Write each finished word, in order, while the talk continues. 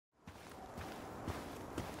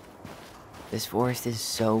This forest is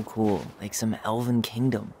so cool, like some elven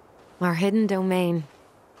kingdom. Our hidden domain,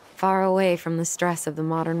 far away from the stress of the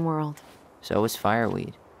modern world. So is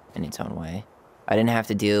fireweed, in its own way. I didn't have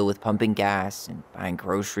to deal with pumping gas and buying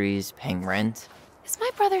groceries, paying rent. Is my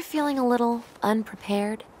brother feeling a little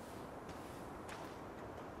unprepared?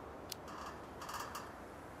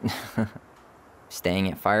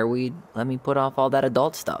 Staying at fireweed let me put off all that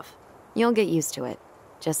adult stuff. You'll get used to it,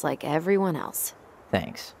 just like everyone else.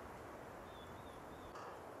 Thanks.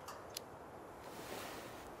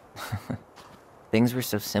 Things were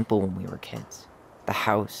so simple when we were kids. The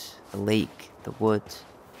house, the lake, the woods.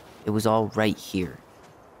 It was all right here.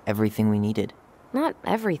 Everything we needed. Not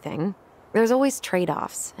everything. There's always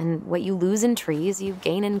trade-offs, and what you lose in trees, you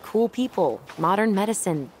gain in cool people, modern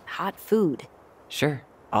medicine, hot food. Sure,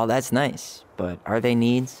 all that's nice, but are they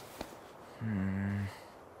needs?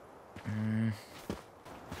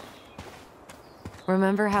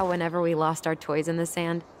 Remember how whenever we lost our toys in the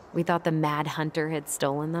sand, we thought the Mad Hunter had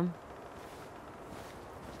stolen them?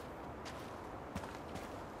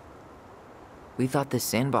 We thought this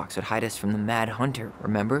sandbox would hide us from the Mad Hunter,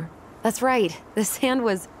 remember? That's right. The sand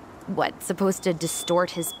was, what, supposed to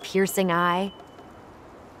distort his piercing eye?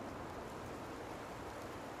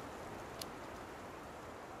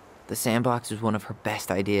 The sandbox was one of her best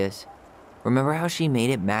ideas. Remember how she made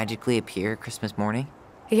it magically appear Christmas morning?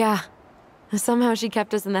 Yeah. Somehow she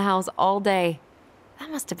kept us in the house all day. That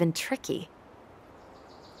must have been tricky.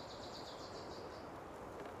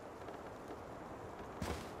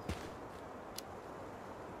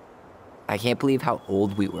 I can't believe how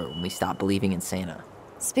old we were when we stopped believing in Santa.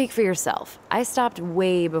 Speak for yourself. I stopped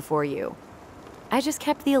way before you. I just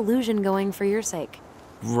kept the illusion going for your sake.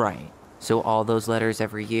 Right. So all those letters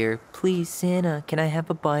every year, please Santa, can I have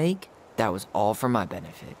a bike? That was all for my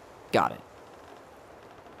benefit. Got it.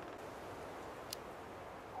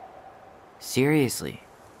 Seriously.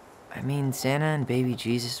 I mean, Santa and baby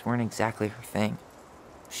Jesus weren't exactly her thing.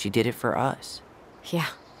 She did it for us. Yeah.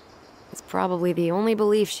 It's probably the only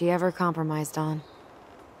belief she ever compromised on.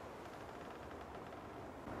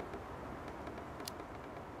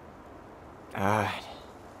 God,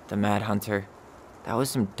 the Mad Hunter. That was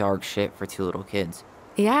some dark shit for two little kids.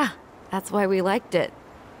 Yeah, that's why we liked it.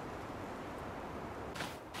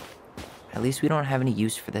 At least we don't have any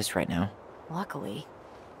use for this right now. Luckily.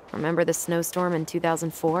 Remember the snowstorm in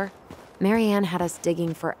 2004? Marianne had us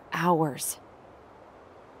digging for hours.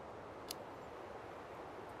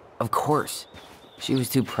 Of course. She was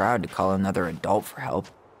too proud to call another adult for help.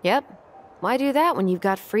 Yep. Why do that when you've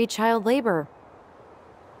got free child labor?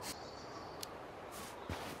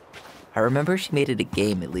 I remember she made it a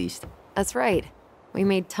game, at least. That's right. We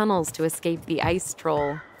made tunnels to escape the ice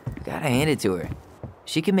troll. Gotta hand it to her.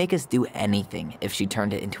 She could make us do anything if she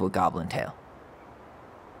turned it into a goblin tail.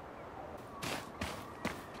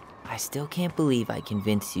 I still can't believe I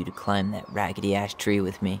convinced you to climb that raggedy-ass tree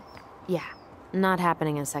with me. Yeah, not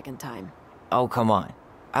happening a second time. Oh, come on.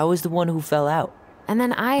 I was the one who fell out. And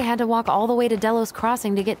then I had to walk all the way to Delos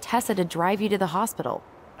Crossing to get Tessa to drive you to the hospital.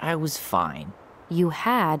 I was fine. You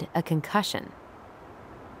had a concussion.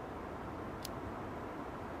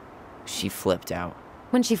 She flipped out.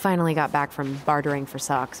 When she finally got back from bartering for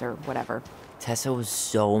socks or whatever. Tessa was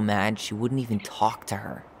so mad she wouldn't even talk to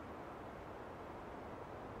her.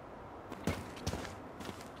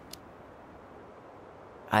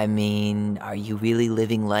 I mean, are you really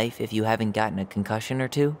living life if you haven't gotten a concussion or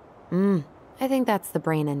two? I think that's the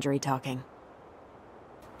brain injury talking.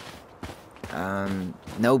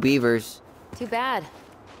 No beavers. Too bad.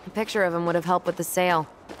 A picture of him would have helped with the sale.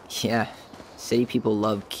 Yeah, city people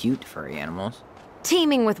love cute furry animals.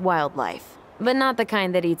 Teeming with wildlife, but not the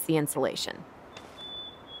kind that eats the insulation.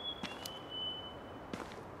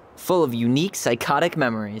 Full of unique, psychotic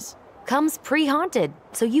memories. Comes pre-haunted,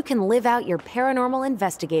 so you can live out your paranormal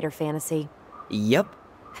investigator fantasy. Yep.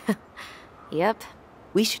 Yep.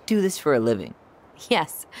 We should do this for a living.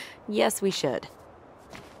 Yes. Yes, we should.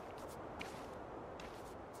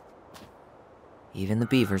 Even the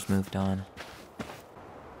beavers moved on.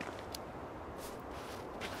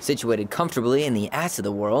 Situated comfortably in the ass of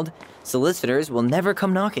the world, solicitors will never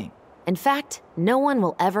come knocking. In fact, no one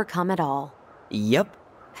will ever come at all. Yep.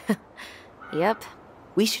 Yep.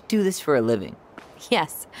 We should do this for a living.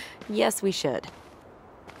 Yes. Yes, we should.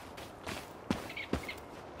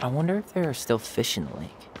 I wonder if there are still fish in the lake.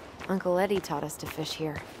 Uncle Eddie taught us to fish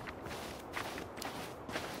here.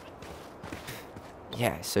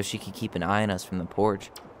 Yeah, so she could keep an eye on us from the porch.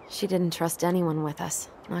 She didn't trust anyone with us.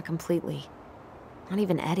 Not completely. Not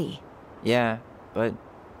even Eddie. Yeah, but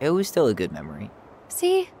it was still a good memory.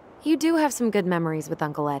 See? You do have some good memories with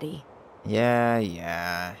Uncle Eddie.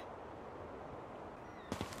 Yeah.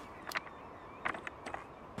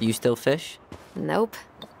 You still fish? Nope.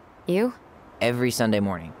 You? Every Sunday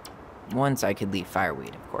morning. Once I could leave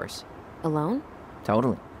fireweed, of course. Alone?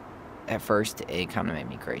 Totally. At first, it kind of made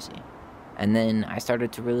me crazy. And then I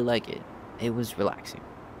started to really like it. It was relaxing.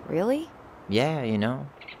 Really? Yeah, you know,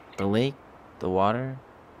 the lake, the water,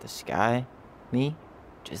 the sky, me,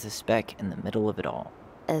 just a speck in the middle of it all.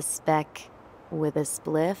 A speck with a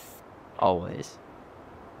spliff? Always.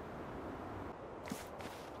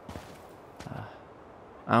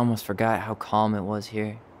 I almost forgot how calm it was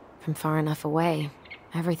here. From far enough away,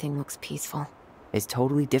 everything looks peaceful. It's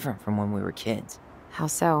totally different from when we were kids. How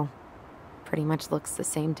so? Pretty much looks the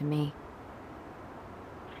same to me.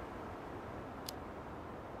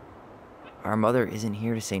 Our mother isn't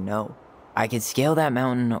here to say no. I could scale that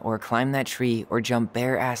mountain or climb that tree or jump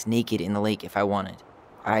bare-ass naked in the lake if I wanted.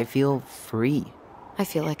 I feel free. I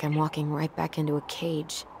feel like I'm walking right back into a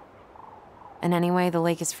cage. And anyway, the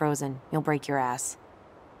lake is frozen. You'll break your ass.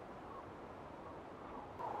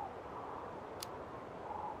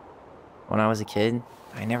 When I was a kid,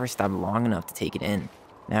 I never stopped long enough to take it in.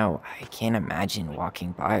 Now, I can't imagine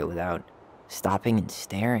walking by without stopping and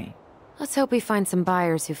staring. Let's hope we find some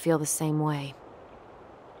buyers who feel the same way.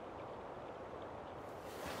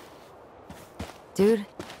 Dude,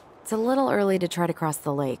 it's a little early to try to cross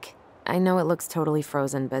the lake. I know it looks totally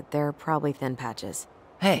frozen, but there are probably thin patches.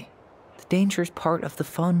 Hey, the danger's part of the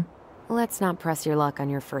fun. Let's not press your luck on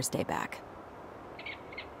your first day back.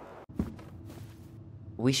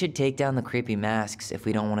 We should take down the creepy masks if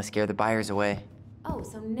we don't want to scare the buyers away. Oh,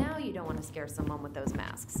 so now you don't want to scare someone with those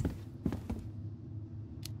masks.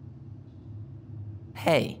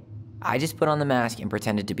 Hey, I just put on the mask and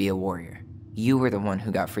pretended to be a warrior. You were the one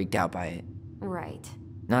who got freaked out by it. Right.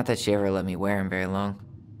 Not that she ever let me wear him very long.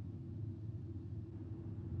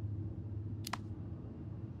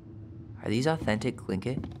 Are these authentic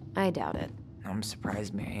Tlingit? I doubt it. I'm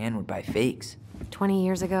surprised Marianne would buy fakes. 20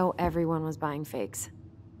 years ago, everyone was buying fakes.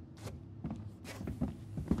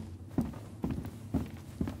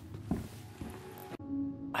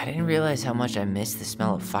 I didn't realize how much I missed the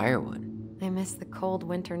smell of firewood. I miss the cold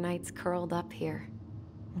winter nights curled up here,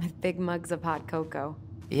 with big mugs of hot cocoa.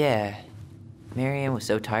 Yeah, Marianne was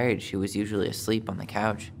so tired she was usually asleep on the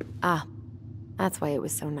couch. Ah, that's why it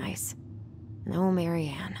was so nice. No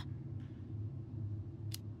Marianne.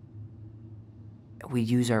 We'd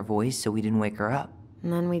use our voice so we didn't wake her up.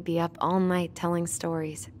 And then we'd be up all night telling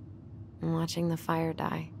stories and watching the fire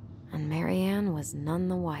die. And Marianne was none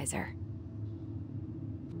the wiser.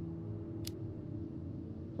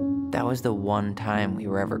 That was the one time we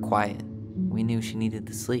were ever quiet. We knew she needed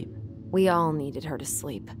to sleep. We all needed her to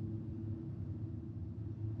sleep.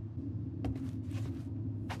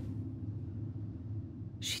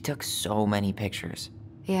 She took so many pictures.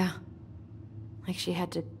 Yeah. Like she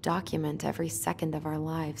had to document every second of our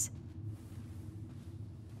lives.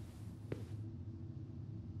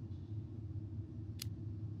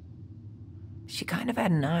 She kind of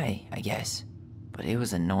had an eye, I guess. But it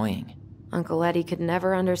was annoying. Uncle Eddie could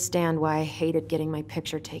never understand why I hated getting my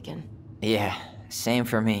picture taken. Yeah, same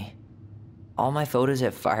for me. All my photos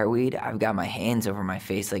at Fireweed, I've got my hands over my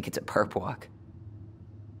face like it's a perp walk.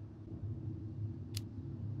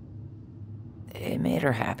 It made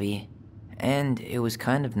her happy. And it was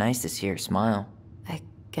kind of nice to see her smile. I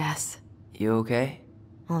guess. You okay?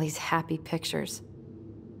 All these happy pictures.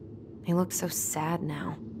 They look so sad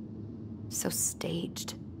now. So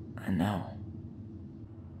staged. I know.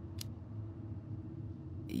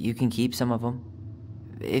 You can keep some of them,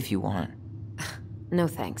 if you want. No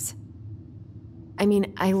thanks. I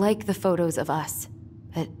mean, I like the photos of us,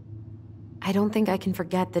 but I don't think I can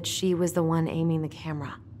forget that she was the one aiming the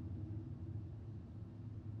camera.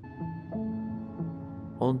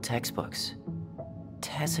 Old textbooks.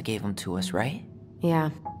 Tessa gave them to us, right?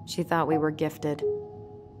 Yeah, she thought we were gifted.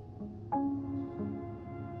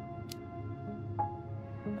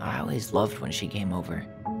 I always loved when she came over.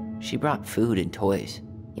 She brought food and toys.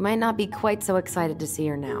 You might not be quite so excited to see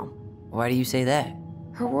her now. Why do you say that?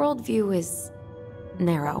 Her worldview is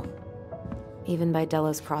narrow, even by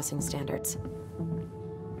Delos Crossing standards.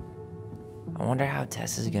 I wonder how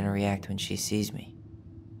Tessa's gonna react when she sees me.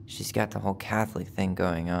 She's got the whole Catholic thing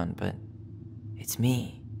going on, but it's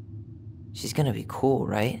me. She's gonna be cool,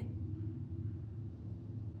 right?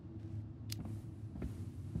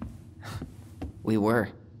 We were,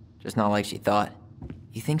 just not like she thought.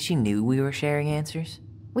 You think she knew we were sharing answers?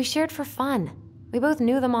 We shared for fun. We both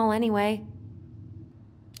knew them all anyway.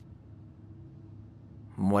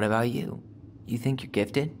 What about you? You think you're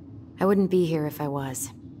gifted? I wouldn't be here if I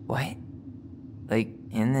was. What? Like,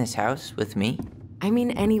 in this house with me? I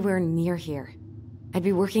mean anywhere near here. I'd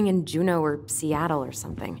be working in Juneau or Seattle or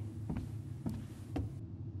something.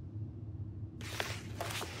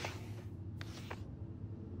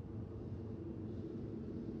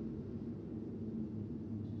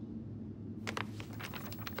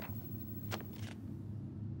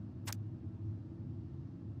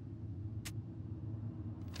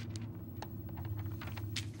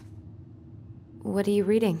 What are you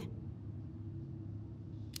reading?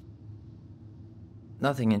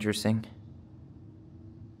 Nothing interesting.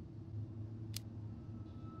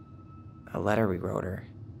 A letter we wrote her.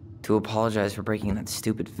 To apologize for breaking that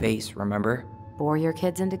stupid face, remember? Bore your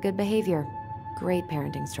kids into good behavior. Great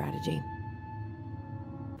parenting strategy.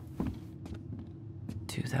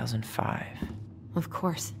 2005. Of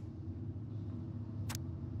course.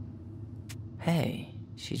 Hey,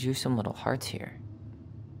 she drew some little hearts here.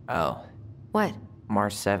 Oh, What?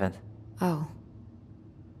 March 7th. Oh.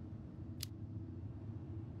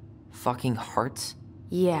 Fucking hearts?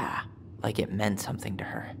 Yeah. Like it meant something to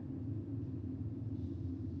her.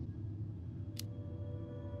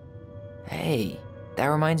 Hey, that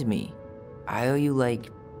reminds me. I owe you like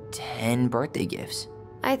 10 birthday gifts.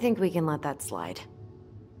 I think we can let that slide.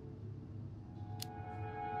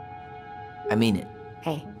 I mean it.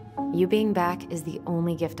 Hey, you being back is the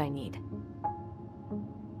only gift I need.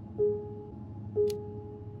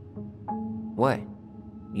 What?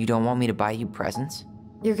 You don't want me to buy you presents?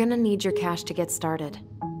 You're gonna need your cash to get started.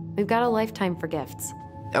 We've got a lifetime for gifts.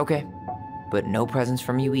 Okay. But no presents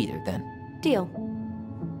from you either, then. Deal.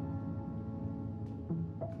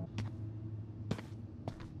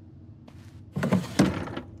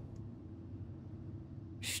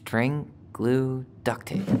 String, glue, duct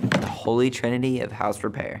tape. The holy trinity of house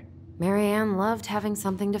repair. Marianne loved having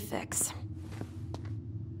something to fix.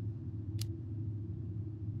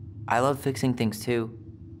 I love fixing things too.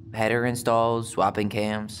 Header installs, swapping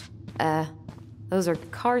cams. Those are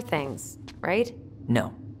car things, right?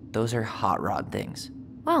 No, those are hot rod things.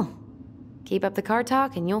 Well, keep up the car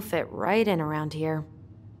talk and you'll fit right in around here.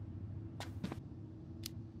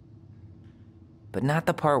 But not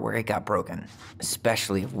the part where it got broken,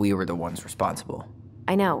 especially if we were the ones responsible.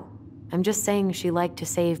 I know. I'm just saying she liked to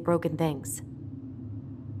save broken things.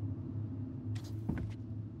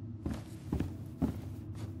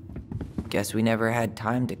 Guess we never had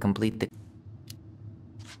time to complete the...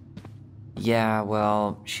 Yeah,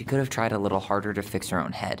 well, she could have tried a little harder to fix her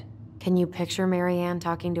own head. Can you picture Marianne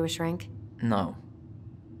talking to a shrink? No.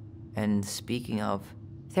 And speaking of...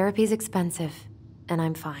 Therapy's expensive, and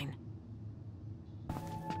I'm fine.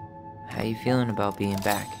 How you feeling about being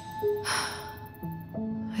back?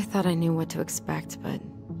 I thought I knew what to expect, but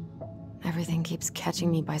everything keeps catching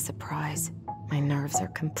me by surprise. My nerves are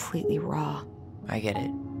completely raw. I get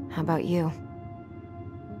it. How about you?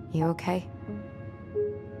 You okay?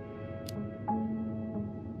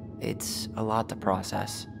 It's a lot to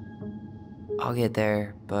process. I'll get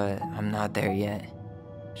there, but I'm not there yet.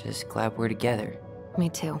 Just glad we're together. Me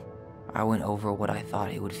too. I went over what I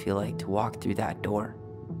thought it would feel like to walk through that door.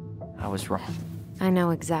 I was wrong. I know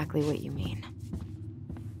exactly what you mean.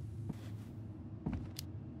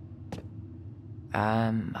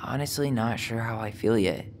 I'm honestly not sure how I feel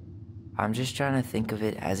yet. I'm just trying to think of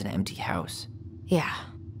it as an empty house. Yeah.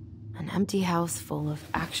 An empty house full of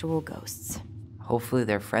actual ghosts. Hopefully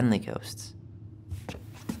they're friendly ghosts.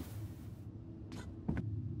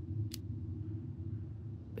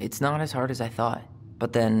 It's not as hard as I thought.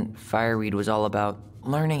 But then Fireweed was all about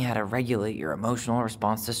learning how to regulate your emotional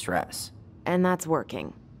response to stress. And that's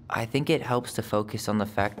working. I think it helps to focus on the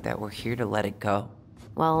fact that we're here to let it go.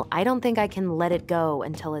 Well, I don't think I can let it go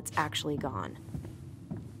until it's actually gone.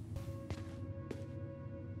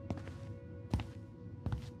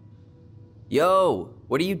 Yo,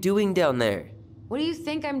 what are you doing down there? What do you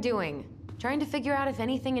think I'm doing? Trying to figure out if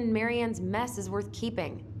anything in Marianne's mess is worth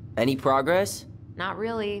keeping. Any progress? Not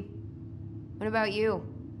really. What about you?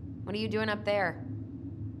 What are you doing up there?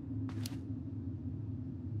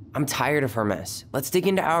 I'm tired of her mess. Let's dig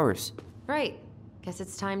into ours. Right. Guess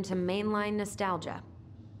it's time to mainline nostalgia.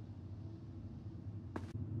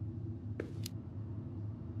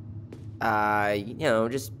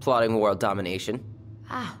 Just plotting world domination.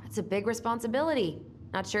 Ah, it's a big responsibility.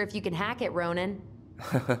 Not sure if you can hack it, Ronan.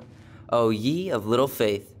 Oh, ye of little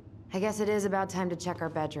faith. I guess it is about time to check our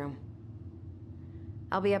bedroom.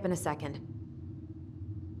 I'll be up in a second.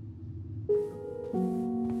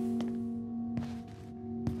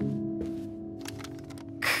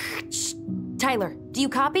 Shh. Tyler, do you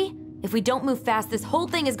copy? If we don't move fast, this whole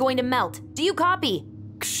thing is going to melt. Do you copy?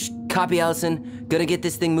 Shh, copy, Allison. Gonna get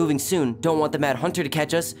this thing moving soon. Don't want the Mad Hunter to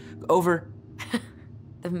catch us. Over.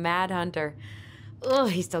 The Mad Hunter. Ugh,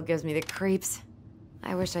 he still gives me the creeps.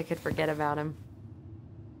 I wish I could forget about him.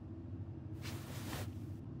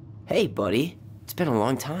 Hey, buddy. It's been a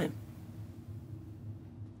long time.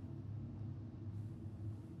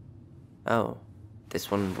 Oh, this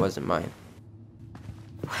one wasn't mine.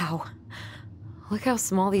 Wow. Look how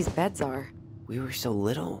small these beds are. We were so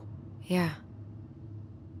little. Yeah.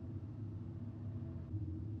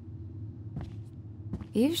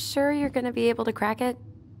 You sure you're gonna be able to crack it?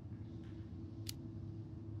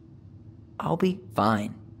 I'll be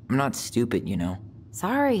fine. I'm not stupid, you know.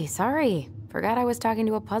 Sorry. Forgot I was talking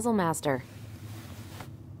to a puzzle master.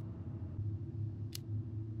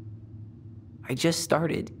 I just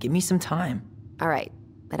started. Give me some time. All right,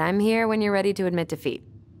 but I'm here when you're ready to admit defeat.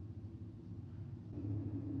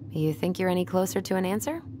 You think you're any closer to an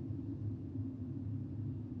answer?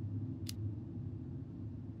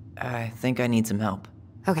 I think I need some help.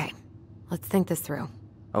 Okay, let's think this through.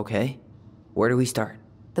 Okay. Where do we start?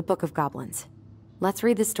 The Book of Goblins. Let's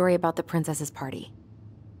read the story about the princess's party.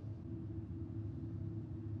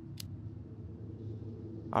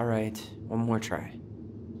 All right, one more try.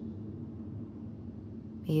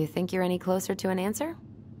 You think you're any closer to an answer?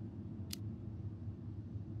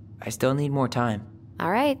 I still need more time.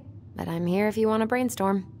 All right, but I'm here if you want to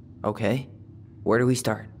brainstorm. Okay. Where do we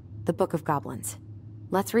start? The Book of Goblins.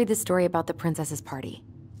 Let's read the story about the princess's party.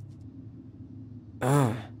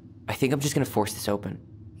 I think I'm just gonna force this open.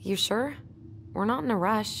 You sure? We're not in a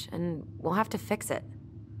rush, and we'll have to fix it.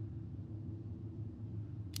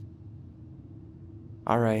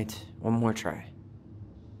 All right, one more try.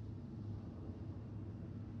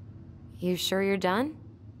 You sure you're done?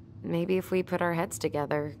 Maybe if we put our heads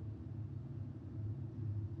together.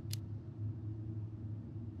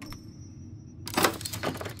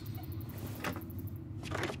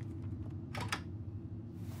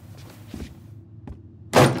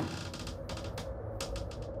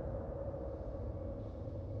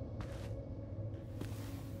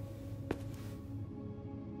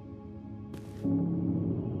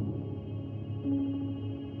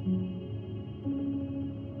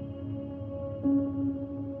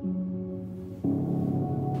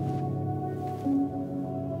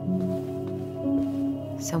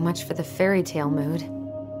 So much for the fairy tale mood.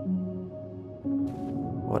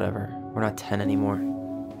 Whatever, we're not 10 anymore.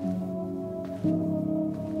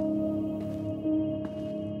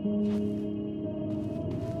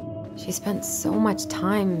 She spent so much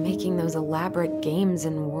time making those elaborate games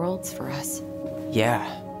and worlds for us. Yeah,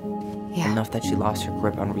 Yeah. enough that she lost her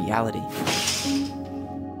grip on reality.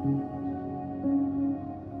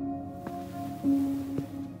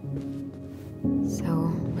 So,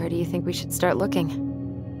 where do you think we should start looking?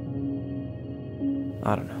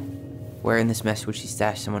 I don't know. Where in this mess would she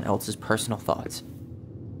stash someone else's personal thoughts?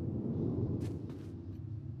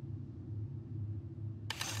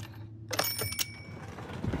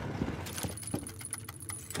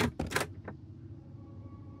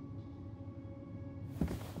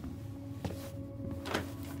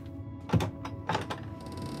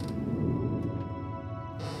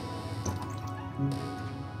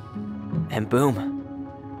 And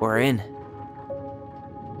boom, we're in.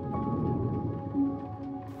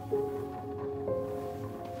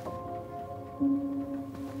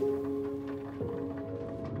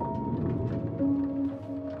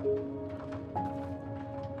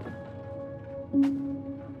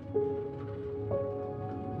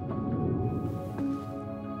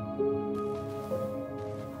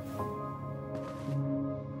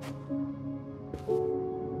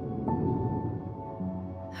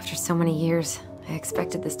 After so many years, I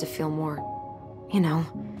expected this to feel more, you know,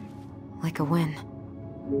 like a win.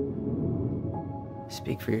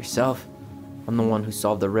 Speak for yourself. I'm the one who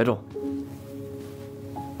solved the riddle.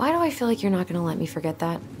 Why do I feel like you're not gonna let me forget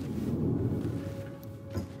that?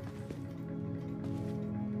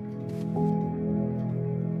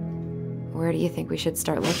 Where do you think we should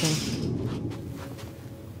start looking?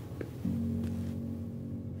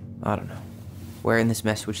 I don't know. Where in this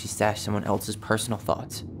mess would she stash someone else's personal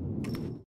thoughts?